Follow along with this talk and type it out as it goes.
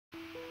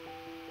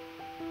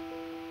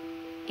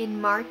In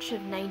March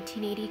of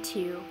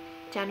 1982,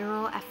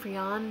 General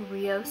Efrain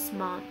Rios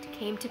Montt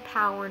came to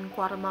power in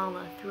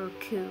Guatemala through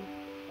a coup.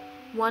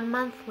 1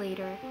 month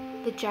later,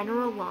 the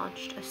general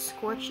launched a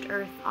scorched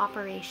earth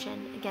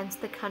operation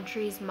against the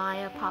country's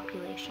Maya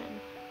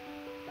population.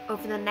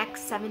 Over the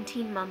next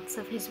 17 months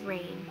of his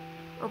reign,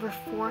 over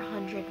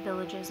 400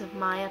 villages of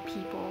Maya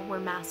people were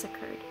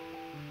massacred.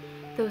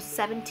 Those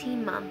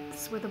 17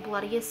 months were the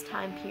bloodiest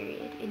time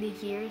period in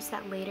the years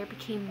that later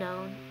became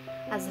known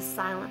as the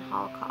Silent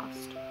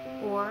Holocaust,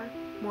 or,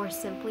 more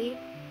simply,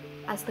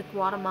 as the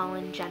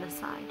Guatemalan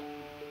Genocide.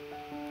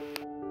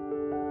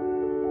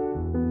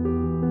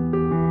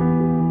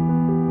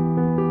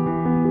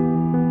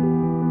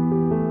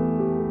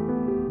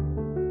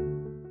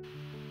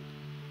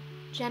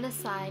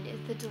 Genocide is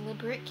the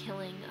deliberate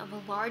killing of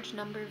a large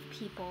number of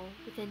people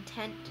with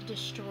intent to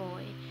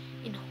destroy,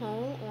 in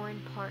whole or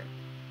in part,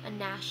 a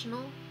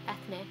national,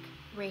 ethnic,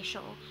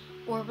 racial,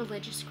 or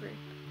religious group.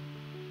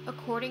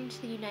 According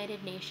to the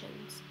United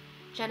Nations,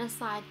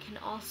 genocide can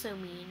also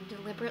mean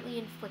deliberately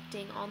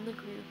inflicting on the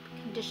group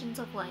conditions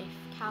of life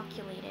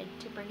calculated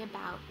to bring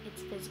about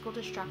its physical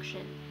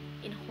destruction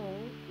in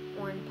whole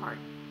or in part.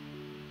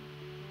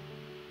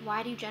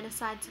 Why do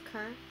genocides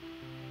occur?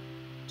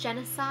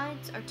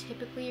 Genocides are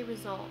typically a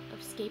result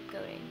of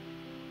scapegoating.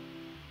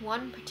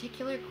 One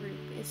particular group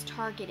is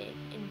targeted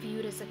and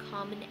viewed as a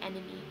common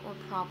enemy or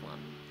problem.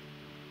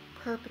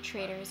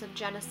 Perpetrators of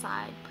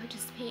genocide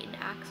participate in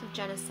acts of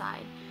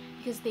genocide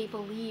because they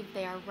believe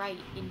they are right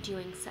in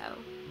doing so.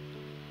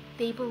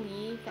 They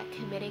believe that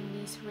committing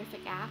these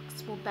horrific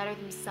acts will better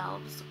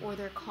themselves or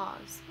their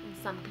cause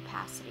in some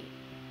capacity.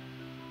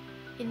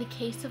 In the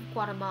case of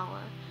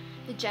Guatemala,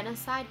 the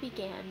genocide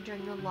began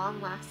during the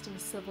long-lasting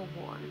civil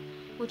war,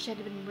 which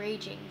had been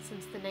raging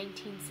since the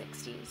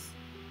 1960s.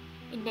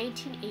 In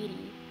 1980,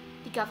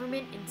 the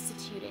government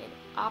instituted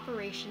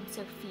Operation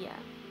Sophia,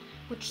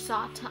 which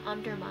sought to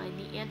undermine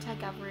the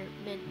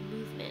anti-government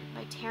movement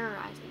by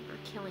terrorizing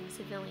or killing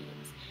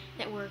civilians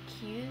that were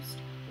accused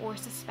or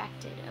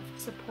suspected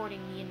of supporting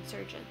the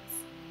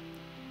insurgents.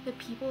 The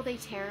people they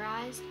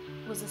terrorized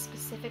was a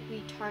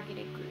specifically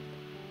targeted group,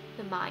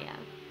 the Maya.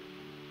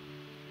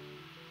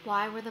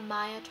 Why were the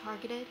Maya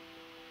targeted?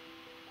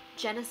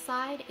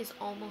 Genocide is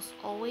almost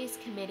always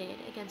committed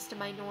against a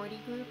minority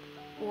group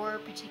or a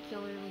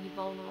particularly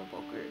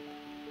vulnerable group.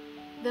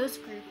 Those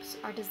groups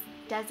are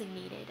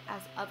designated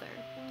as other,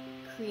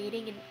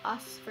 creating an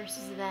us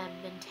versus them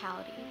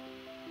mentality.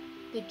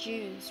 The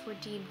Jews were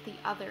deemed the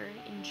other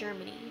in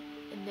Germany,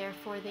 and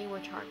therefore they were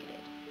targeted.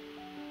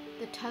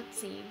 The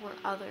Tutsi were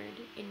othered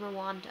in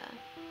Rwanda,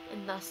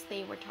 and thus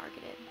they were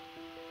targeted.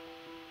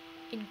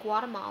 In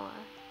Guatemala,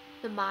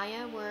 the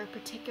Maya were a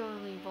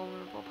particularly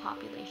vulnerable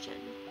population.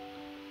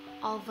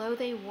 Although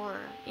they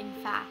were, in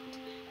fact,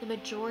 the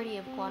majority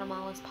of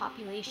Guatemala's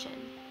population,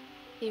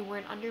 they were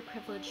an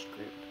underprivileged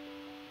group.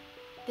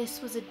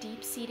 This was a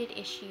deep-seated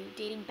issue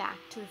dating back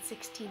to the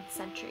 16th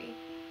century.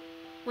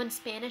 When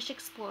Spanish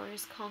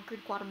explorers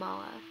conquered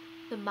Guatemala,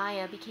 the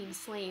Maya became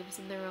slaves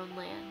in their own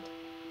land.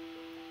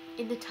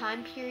 In the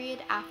time period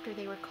after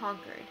they were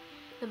conquered,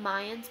 the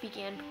Mayans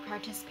began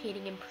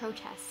participating in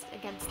protests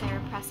against their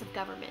oppressive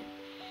government,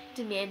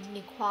 demanding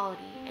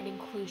equality and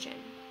inclusion.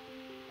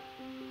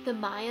 The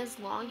Maya's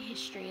long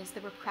history as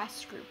the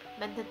repressed group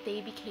meant that they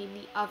became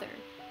the other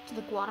to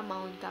the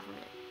Guatemalan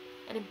government,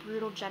 and a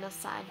brutal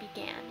genocide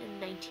began in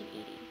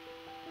 1980.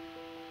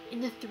 In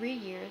the 3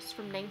 years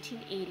from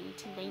 1980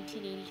 to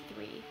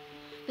 1983,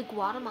 the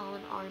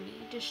Guatemalan army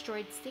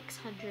destroyed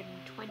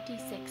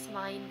 626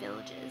 Mayan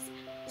villages,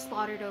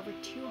 slaughtered over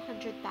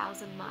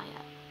 200,000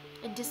 Maya,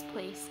 and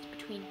displaced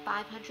between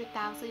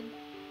 500,000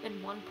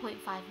 and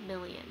 1.5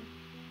 million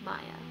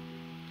Maya.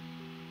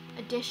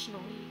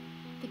 Additionally,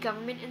 the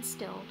government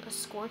instilled a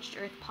scorched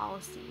earth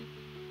policy.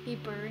 They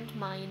burned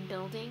Mayan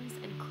buildings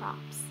and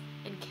crops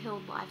and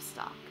killed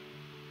livestock.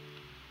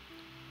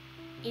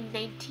 In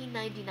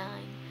 1999,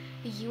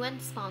 the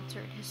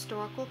UN-sponsored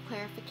Historical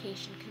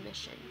Clarification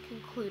Commission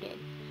concluded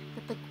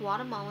that the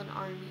Guatemalan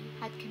army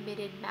had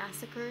committed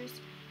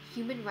massacres,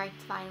 human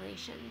rights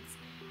violations,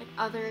 and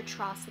other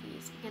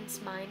atrocities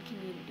against Mayan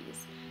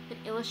communities that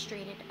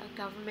illustrated a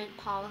government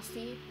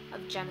policy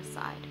of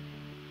genocide.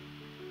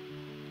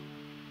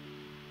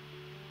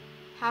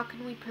 How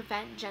can we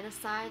prevent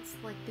genocides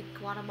like the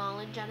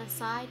Guatemalan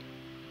genocide?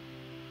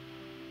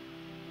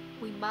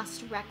 We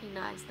must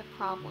recognize the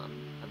problem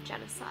of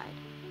genocide.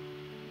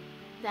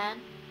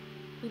 Then,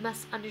 we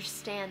must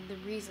understand the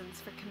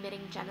reasons for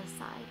committing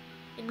genocide,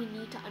 and we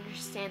need to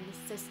understand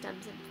the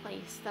systems in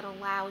place that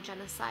allow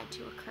genocide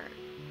to occur.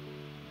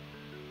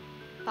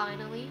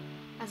 Finally,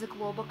 as a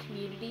global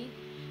community,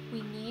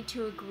 we need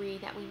to agree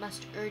that we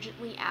must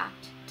urgently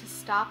act to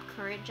stop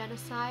current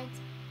genocides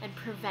and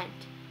prevent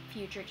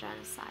future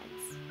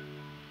genocides.